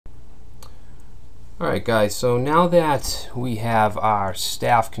Alright guys, so now that we have our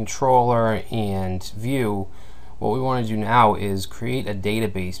staff controller and view, what we want to do now is create a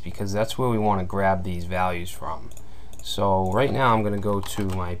database, because that's where we want to grab these values from. So right now I'm going to go to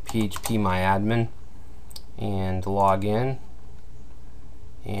my phpMyAdmin and log in,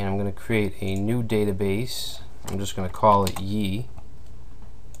 and I'm going to create a new database. I'm just going to call it Yi,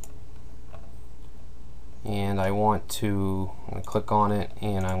 and I'm going to click on it,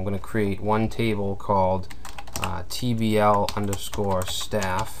 and I'm going to create one table called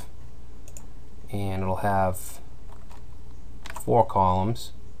TBL_staff, and it'll have 4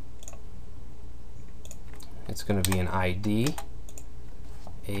 columns. It's going to be an ID,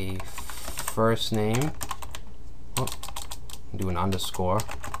 a first name, do an underscore,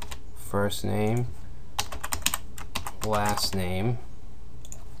 first name, last name,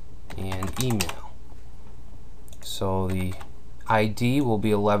 and email. So the ID will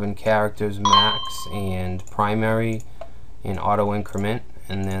be 11 characters max, and primary and auto increment,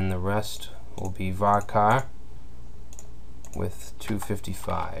 and then the rest will be varchar with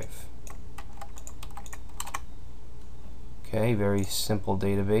 255. Okay, very simple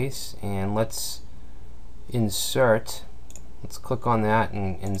database, and let's click on that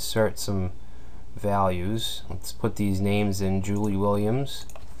and insert some values. Let's put these names in: Julie Williams,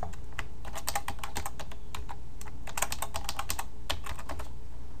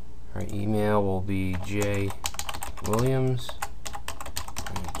 our email will be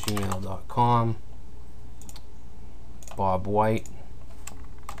jwilliams@gmail.com, Bob White,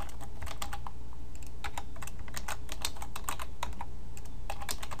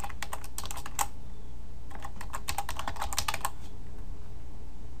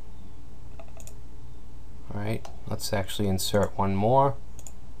 alright, let's actually insert one more: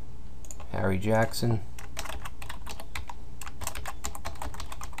 Harry Jackson.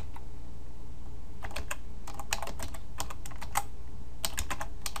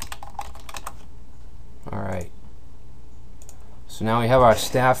 Alright, so now we have our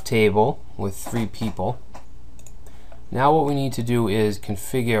staff table with 3 people. Now what we need to do is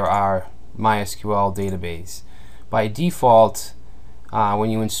configure our MySQL database. By default, when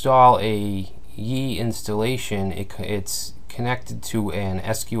you install a Yi installation, it's connected to an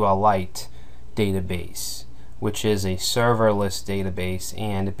SQLite database, which is a serverless database,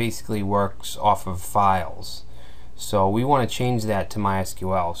 and it basically works off of files. So we want to change that to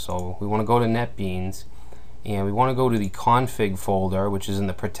MySQL. So we want to go to NetBeans, and we want to go to the config folder, which is in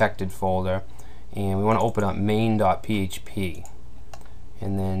the protected folder, and we want to open up main.php.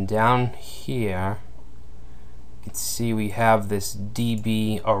 And then down here you can see we have this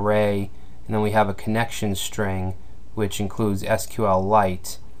DB array, and then we have a connection string which includes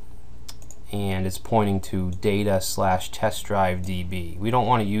SQLite, and it's pointing to data/testDrive-DB. We don't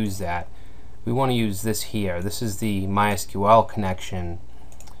want to use that. We want to use this here. This is the MySQL connection.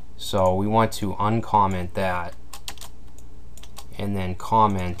 So we want to uncomment that and then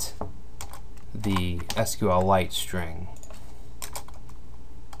comment the SQLite string.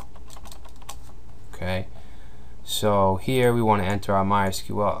 Okay, so here we want to enter our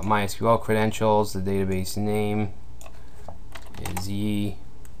MySQL credentials. The database name is Yi.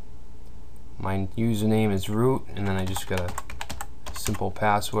 My username is root, and then I just got a simple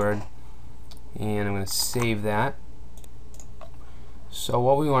password, and I'm going to save that. So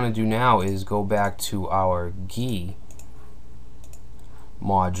what we want to do now is go back to our Gi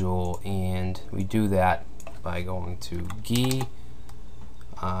module, and we do that by going to Gi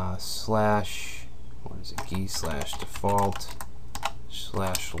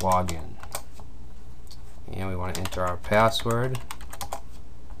Gi/default/login, and we want to enter our password.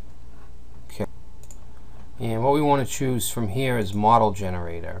 Okay, and what we want to choose from here is model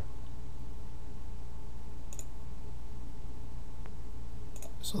generator.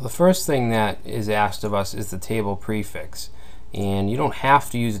 So the first thing that is asked of us is the table prefix, and you don't have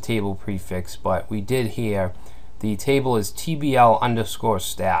to use a table prefix, but we did here. The table is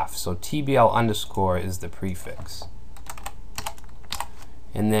TBL_staff, so TBL_ is the prefix,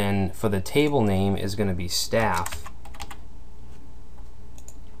 and then for the table name is going to be staff,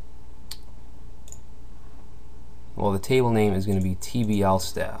 well, the table name is going to be TBL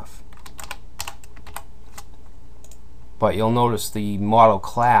staff. But you'll notice the model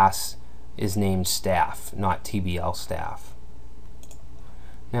class is named staff, not TBL staff.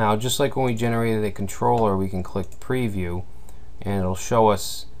 Now, just like when we generated a controller, we can click preview, and it'll show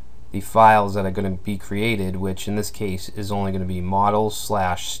us the files that are going to be created, which in this case is only going to be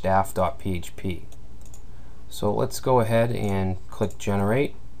model/staff.php. So let's go ahead and click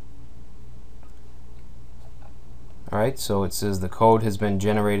generate. Alright, so it says the code has been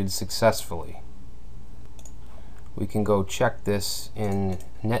generated successfully. we can go check this in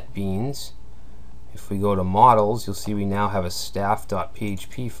NetBeans. If we go to models, you'll see we now have a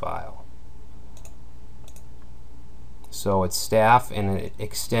staff.php file. So it's staff, and it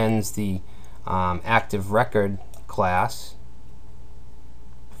extends the active record class,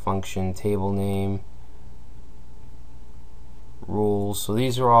 function, table name, rules. So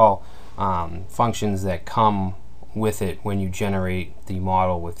these are all functions that come with it when you generate the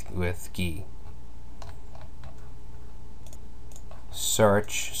model with GUI.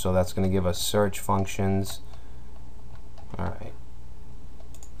 Search, so that's going to give us search functions. Alright.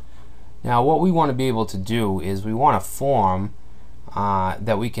 Now what we want to be able to do is we want a form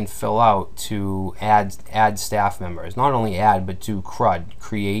that we can fill out to add staff members. Not only add, but do CRUD,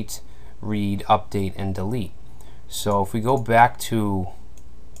 create, read, update, and delete. So if we go back to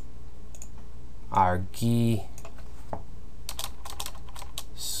our GUI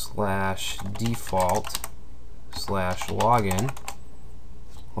 /default/login.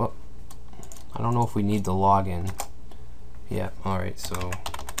 Well, I don't know if we need the login. Yeah, alright, so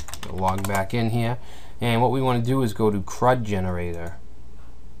we'll log back in here. And what we want to do is go to CRUD generator.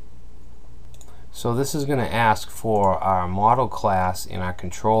 So this is going to ask for our model class and our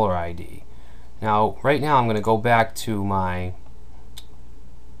controller ID. Now, right now I'm going to go back to my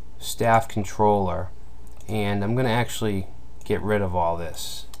staff controller, and I'm going to actually get rid of all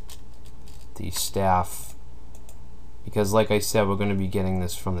this, the staff, because like I said, we're going to be getting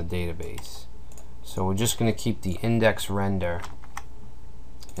this from the database. So we're just going to keep the index render,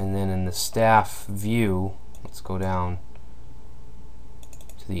 and then in the staff view, let's go down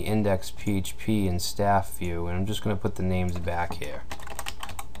to the index PHP and staff view, and I'm just going to put the names back here.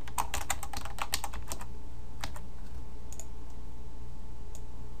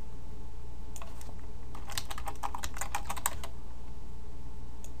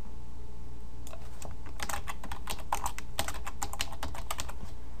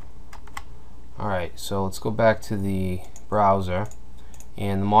 Alright, so let's go back to the browser,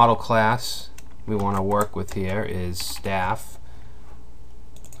 and the model class we want to work with here is staff,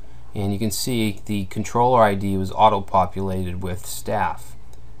 and you can see the controller ID was auto-populated with staff.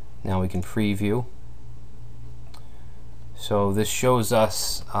 Now we can preview. So this shows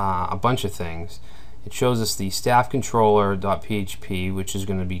us a bunch of things. It shows us the staff controller.php, which is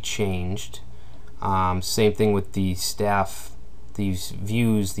going to be changed. Same thing with the staff, these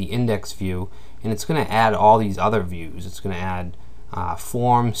views, the index view, and it's going to add all these other views. It's going to add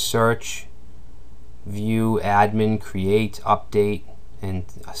form, search, view, admin, create, update, and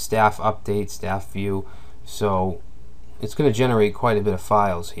staff update, staff view. So it's going to generate quite a bit of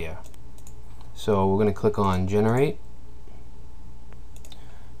files here. So we're going to click on generate.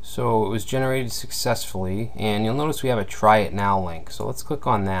 So it was generated successfully, and you'll notice we have a try it now link. So let's click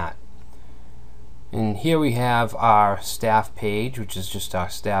on that. And here we have our staff page, which is just our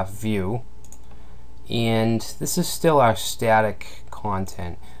staff view. And this is still our static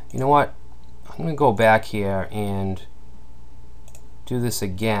content. You know what? I'm going to go back here and do this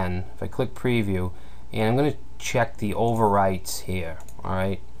again. If I click preview, and I'm going to check the overwrites here.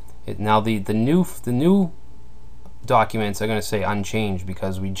 Alright. Now the new documents are going to say unchanged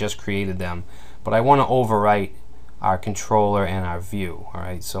because we just created them. But I want to overwrite our controller and our view.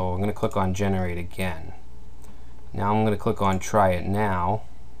 Alright, so I'm going to click on generate again. Now I'm going to click on try it now,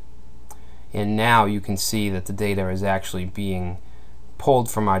 and now you can see that the data is actually being pulled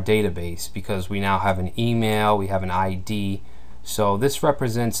from our database because we now have an email, we have an ID. So this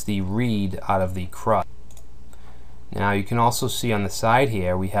represents the read out of the CRUD. Now you can also see on the side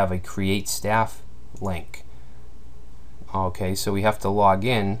here we have a create staff link. Okay, so we have to log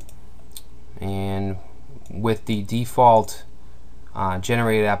in, and with the default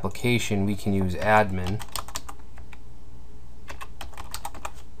generated application we can use admin,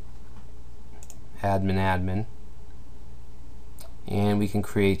 and we can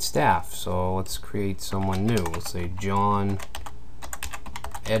create staff. So let's create someone new. Let's say John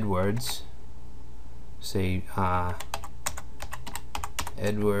Edwards, say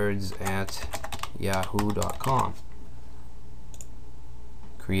edwards@yahoo.com.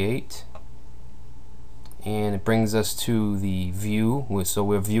 Create, and it brings us to the view. So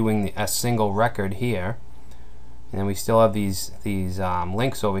we're viewing a single record here, and then we still have these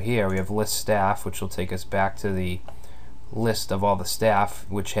links over here. We have list staff, which will take us back to the list of all the staff,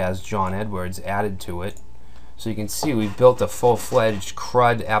 which has John Edwards added to it. So you can see we've built a full-fledged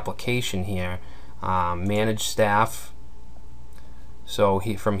CRUD application here. Manage staff. So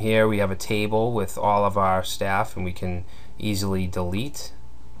from here we have a table with all of our staff, and we can easily delete.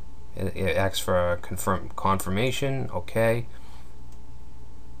 It asks for a confirmation. Okay.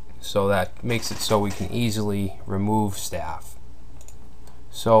 So that makes it so we can easily remove staff.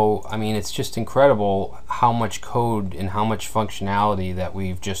 So, I mean, it's just incredible how much code and how much functionality that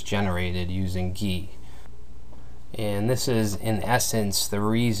we've just generated using Gee. And this is, in essence, the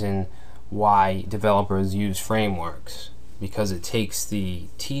reason why developers use frameworks, because it takes the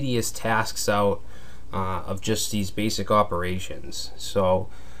tedious tasks out of just these basic operations. So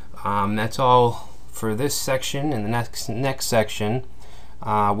that's all for this section. In the next section,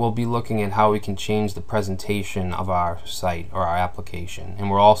 we'll be looking at how we can change the presentation of our site or our application,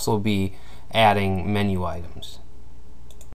 and we'll also be adding menu items.